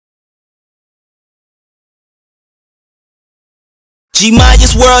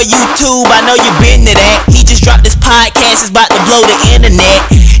GmiasWorld YouTube, I know you been to that. He just dropped this podcast, it's about to blow the internet.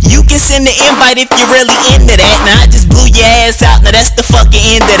 You can send the invite if you're really into that. Now I just blew your ass out, now that's the fucking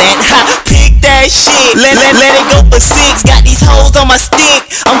end of that. Pick that shit, let it go for 6. Got these hoes on my stick,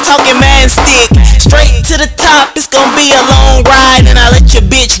 I'm talking man stick. Straight to the top, it's gonna be a long ride. And I let your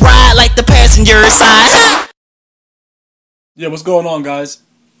bitch ride like the passenger side. Yeah, what's going on, guys?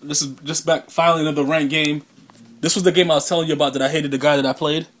 This is just back, finally another ranked game. This was the game I was telling you about that I hated the guy that I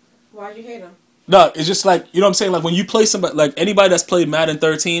played. Why'd you hate him? No, it's just like, you know what I'm saying? Like when you play somebody, like anybody that's played Madden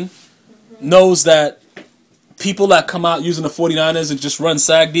 13 knows that people that come out using the 49ers and just run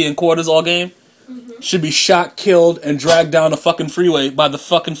SAG D in quarters all game should be shot, killed, and dragged down the fucking freeway by the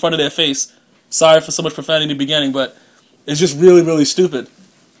fucking front of their face. Sorry for so much profanity in the beginning, but it's just really, really stupid.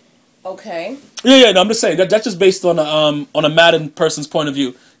 Okay. Yeah, no, I'm just saying that's just based on a Madden person's point of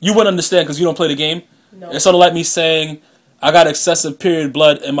view. You wouldn't understand because you don't play the game. No. It's sort of like me saying I got excessive period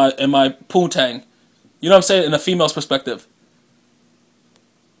blood in my poontang. You know what I'm saying? In a female's perspective.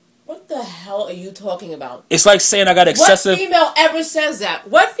 What the hell are you talking about? It's like saying I got excessive. What female ever says that?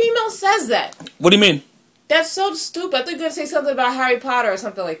 What female says that? What do you mean? That's so stupid. I thought you were going to say something about Harry Potter or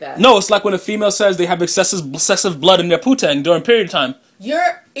something like that. No, it's like when a female says they have excessive blood in their poontang during period time.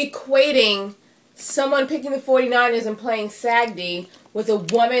 You're equating someone picking the 49ers and playing SAG D with a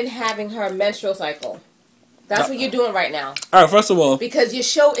woman having her menstrual cycle. That's what you're doing right now. All right, first of all, because your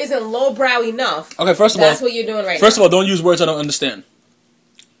show isn't lowbrow enough. Okay, first of all, that's what you're doing right now. First of all, don't use words I don't understand.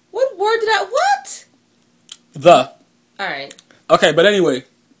 What word did I... What? The. Alright. Okay, but anyway,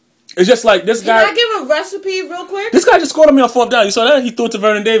 it's just like this guy... Can I give a recipe real quick? This guy just scored on me on 4th down. You saw that? He threw it to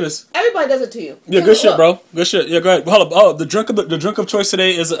Vernon Davis. Everybody does it to you. Yeah, good shit, bro. Good shit. Yeah, go ahead. Hold up. Oh, the drink of choice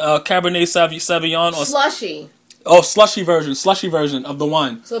today is Cabernet Sauvignon or slushy. Oh, slushy version of the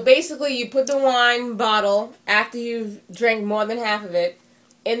wine. So basically, you put the wine bottle after you've drank more than half of it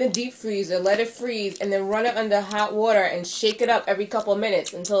in the deep freezer, let it freeze, and then run it under hot water and shake it up every couple of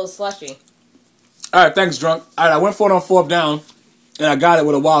minutes until it's slushy. All right, thanks, drunk. All right, I went for it on 4th down, and I got it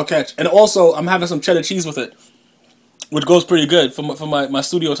with a wild catch. And also, I'm having some cheddar cheese with it, which goes pretty good for my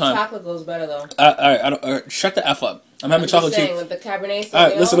studio time. Chocolate goes better though. All right, shut the F up. I'm having chocolate cheese. With the Cabernet Sauvignon. All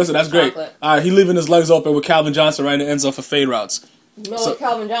right, listen, that's great. Chocolate. All right, he leaving his legs open with Calvin Johnson right in the end zone for fade routes. You know what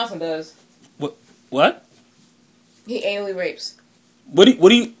Calvin Johnson does? What? He anally rapes. What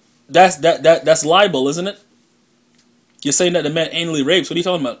do you? That's libel, isn't it? You're saying that the man anally rapes. What are you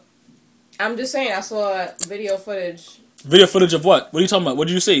talking about? I'm just saying. I saw video footage. Video footage of what? What are you talking about? What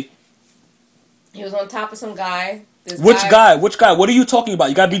did you see? He was on top of some guy. Which guy? What are you talking about?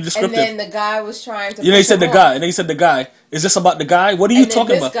 You gotta be descriptive. And then the guy was trying to... You know, you said the guy. And then you said the guy. Is this about the guy? What are you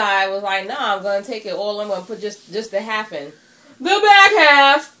talking about? This guy was like, nah, I'm going to take it all. I'm going to put just the half in. The back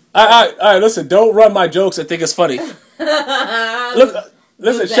half. All right, listen. Don't run my jokes and think it's funny.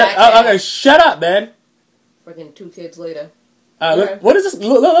 Listen, shut up, man. Freaking 2 kids later. Look, what is this?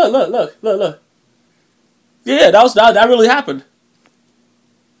 Look. Yeah, that really happened.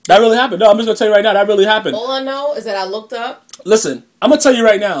 That really happened. No, I'm just going to tell you right now, that really happened. All I know is that I looked up. Listen, I'm going to tell you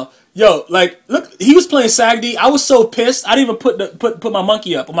right now. Yo, like, look, he was playing SAG D. I was so pissed. I didn't even put my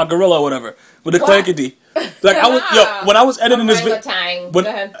monkey up, or my gorilla or whatever, with the clankety. Like, when I was editing this video, I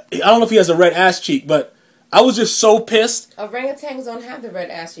don't know if he has a red ass cheek, but I was just so pissed. Orangutans don't have the red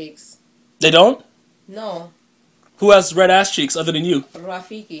ass cheeks. They don't? No. Who has red ass cheeks other than you?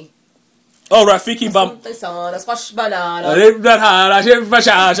 Rafiki. Oh, Rafiki bum.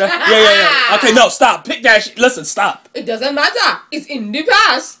 Yeah. Okay, no, stop. Pick that shit. Listen, stop. It doesn't matter. It's in the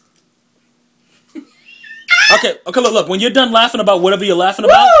past. Okay, look. When you're done laughing about whatever you're laughing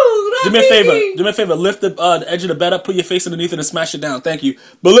about, do me a favor. Lift the edge of the bed up, put your face underneath it, and smash it down. Thank you.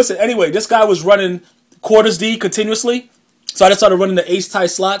 But listen, anyway, this guy was running quarters D continuously, so I just started running the ace-tie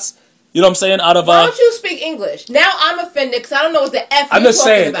slots. You know what I'm saying? Why don't you speak English? Now I'm offended because I don't know what the F I'm you're just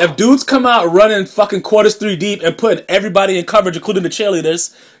talking saying, about. if dudes come out running fucking quarters 3 deep and putting everybody in coverage, including the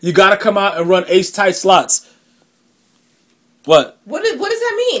cheerleaders, you gotta come out and run ace-tight slots. What? What does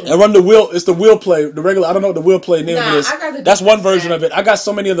that mean? And run the wheel. It's the wheel play. The regular. I don't know what the wheel play name is. That's one version of it. I got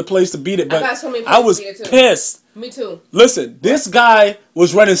so many other plays to beat it, but I was pissed. Me too. Listen, this guy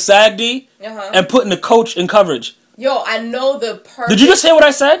was running SAG D and putting the coach in coverage. Yo, I know the perfect... Did you just hear what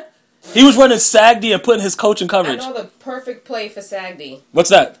I said? He was running SAG D and putting his coach in coverage. I know the perfect play for SAG D.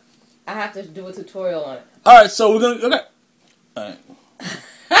 What's that? I have to do a tutorial on it. Alright, so we're gonna... Okay. Alright.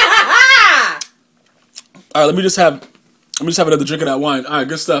 Alright, let me just have another drink of that wine. Alright,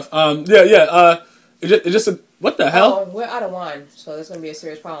 good stuff. It just what the hell? Oh, we're out of wine, so there's gonna be a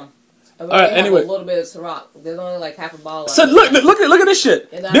serious problem. Alright, anyway. A little bit of Ciroc. There's only like half a bottle. So look at this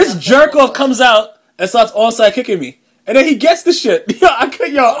shit. This jerk off comes out and starts onside kicking me. And then he gets the shit.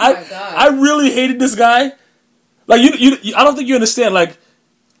 I really hated this guy. Like you, I don't think you understand. Like,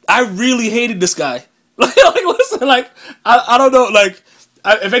 I really hated this guy. Like listen, like I don't know. Like,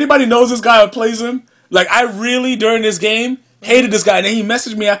 if anybody knows this guy or plays him, like I really during this game hated this guy. And then he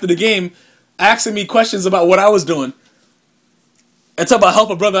messaged me after the game, asking me questions about what I was doing, and talk about help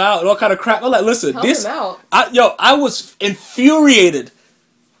a brother out and all kind of crap. I'm like, listen, help him out. I was infuriated,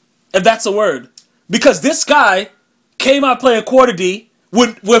 if that's a word, because this guy came out playing quarter D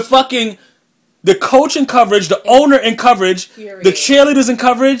with fucking the coach in coverage, the owner in coverage, the cheerleaders in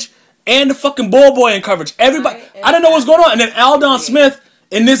coverage, and the fucking ball boy in coverage. Everybody, I didn't know what was going on. And then Aldon Smith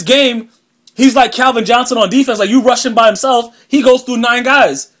in this game, he's like Calvin Johnson on defense. Like, you rush him by himself, he goes through 9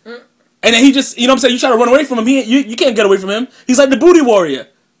 guys. And then he just, you know what I'm saying, you try to run away from him, you can't get away from him. He's like the booty warrior.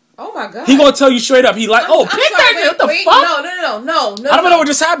 Oh my God. He gonna tell you straight up. He like, pick that shit. What the fuck? No. I don't know what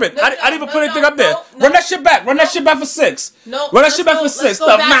just happened. I didn't even put anything up there. Run that shit back. Run that shit back for 6. No. Run that shit back for 6. Let's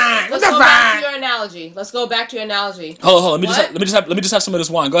go back to your analogy. Let's go back to your analogy. Hold on. Let me just have some of this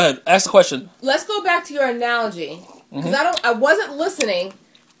wine. Go ahead. Ask the question. Let's go back to your analogy. Because I wasn't listening,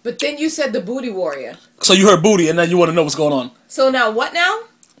 but then you said the booty warrior. So you heard booty and then you want to know what's going on. So now what now?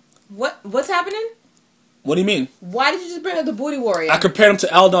 What's happening? What do you mean? Why did you just bring up the booty warrior? I compared him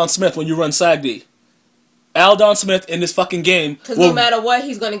to Aldon Smith when you run SAG-D. Aldon Smith in this fucking game. Because no matter what,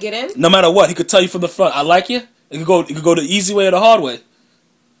 he's going to get in? No matter what. He could tell you from the front, I like you. It could go the easy way or the hard way.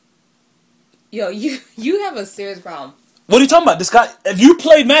 Yo, you have a serious problem. What are you talking about? This guy, if you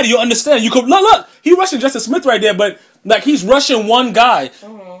played Madden, you'll understand. You could look, he rushing Justin Smith right there, but like he's rushing one guy.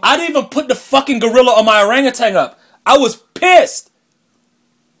 I didn't even put the fucking gorilla on my orangutan up. I was pissed.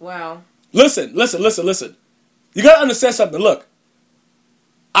 Wow. Listen. You gotta understand something. Look,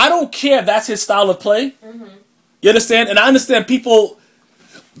 I don't care if that's his style of play. You understand? And I understand people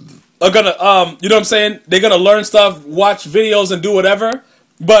are gonna, you know what I'm saying? They're gonna learn stuff, watch videos, and do whatever.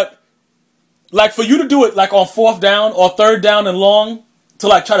 But like for you to do it like on 4th down or 3rd down and long to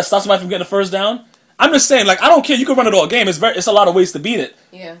like try to stop somebody from getting the 1st down, I'm just saying, like, I don't care. You can run it all game. It's a lot of ways to beat it.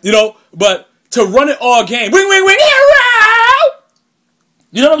 Yeah. You know, but to run it all game, wing, hero!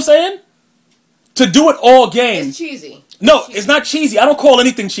 You know what I'm saying? To do it all game. It's cheesy. No, it's not cheesy. I don't call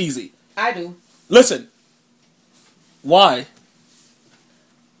anything cheesy. I do. Listen. Why?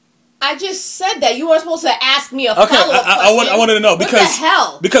 I just said that. You weren't supposed to ask me a follow-up question. I wanted to know because what the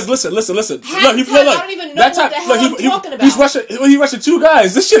hell? Because listen. Look, I don't even know what the hell I'm talking about. He's rushing 2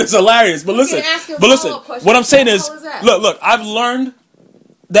 guys. This shit is hilarious. But listen, what I'm saying is, look. I've learned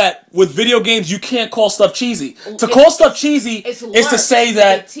that with video games you can't call stuff cheesy. To call stuff cheesy is to say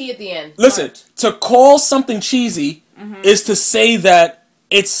that. T at the end. Listen, to call something cheesy is to say that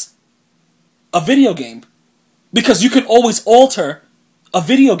it's a video game, because you can always alter a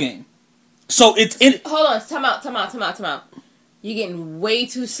video game. So it's in. Hold on, time out. You're getting way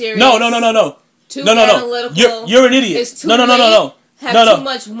too serious. No. Too analytical. You're an idiot. It's too late. No. Too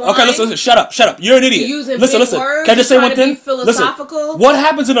much wine. Okay, listen. Shut up. You're an idiot. Listen. Words, can I just say one thing? Listen. What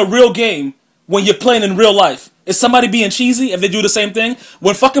happens in a real game when you're playing in real life? Is somebody being cheesy if they do the same thing?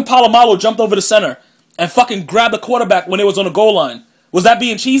 When fucking Palomalo jumped over the center and fucking grabbed the quarterback when it was on the goal line, was that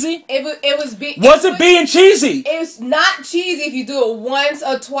being cheesy? Was it being cheesy? It's not cheesy if you do it once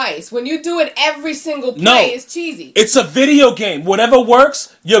or twice. When you do it every single play, it's cheesy. It's a video game. Whatever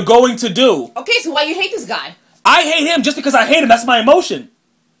works, you're going to do. Okay, so why you hate this guy? I hate him just because I hate him. That's my emotion.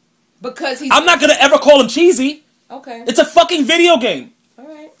 Because I'm not going to ever call him cheesy. Okay. It's a fucking video game. All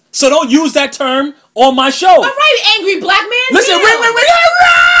right. So don't use that term on my show. All right, angry black man. Listen, wait.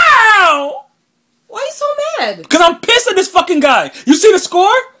 Why are you so mad? Because I'm pissed at this fucking guy. You see the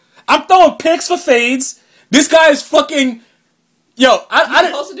score? I'm throwing picks for fades. This guy is fucking... Yo, I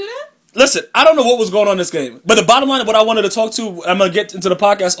didn't... supposed to do that? Listen, I don't know what was going on in this game. But the bottom line of what I wanted to talk to, I'm going to get into the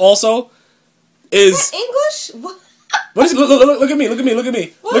podcast also, is... Is that English? What? Look at me. What?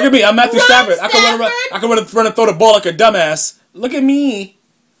 Look at me. I'm Matthew Stafford. I can run and throw the ball like a dumbass. Look at me.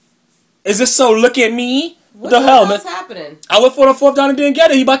 Is this so look at me? What the hell, man? What's happening? I went for the 4th down and didn't get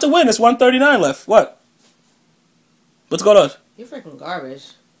it. He about to win. It's 139 left. What? What's going on? You're freaking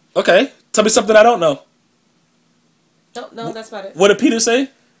garbage. Okay. Tell me something I don't know. No, that's about it. What did Peter say?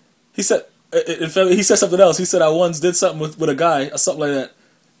 He said something else. He said I once did something with a guy or something like that.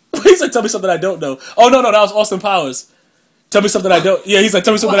 He said, tell me something I don't know. Oh, no, that was Austin Powers. Tell me something I don't... Yeah, he's like,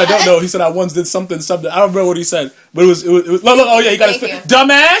 tell me something I don't know. He said, I once did something. I don't remember what he said. But it was look, oh, yeah, he got his...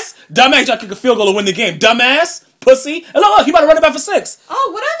 Dumbass! He tried to kick a field goal to win the game. Dumbass! Pussy! And look, he about to run it back for 6.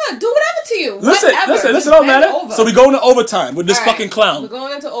 Oh, whatever. Do whatever to you. Listen, don't matter. So we going to overtime with this fucking clown. We're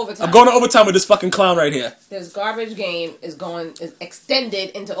going into overtime. I'm going to overtime with this fucking clown right here. This garbage game is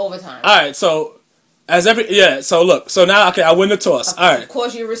extended into overtime. Alright, so... So look. So now, okay, I win the toss. All right. Of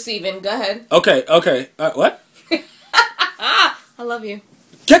course, you're receiving. Go ahead. Okay. What? I love you.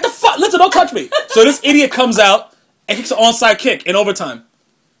 Get the fuck. Listen, don't touch me. So this idiot comes out and kicks an onside kick in overtime.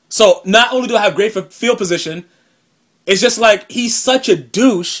 So not only do I have great field position, it's just like he's such a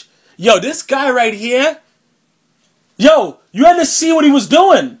douche. Yo, this guy right here. Yo, you had to see what he was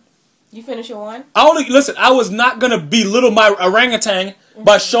doing. You finish your one? I was not gonna belittle my orangutan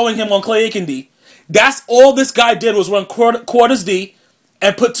by showing him on Clay Aiken D. That's all this guy did was run quarters D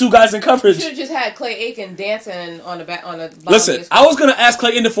and put two guys in coverage. You should have just had Clay Aiken dancing on the back on the. Listen, I was gonna ask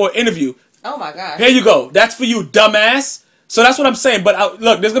Clay Aiken for an interview. Oh my god! Here you go. That's for you, dumbass. So that's what I'm saying. But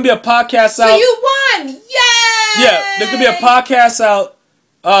look, there's gonna be a podcast out. So you won! Yay! Yeah, there's gonna be a podcast out.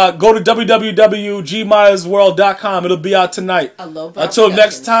 Go to www.GmiasWorld.com. It'll be out tonight. I love Until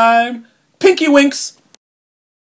next time, pinky winks.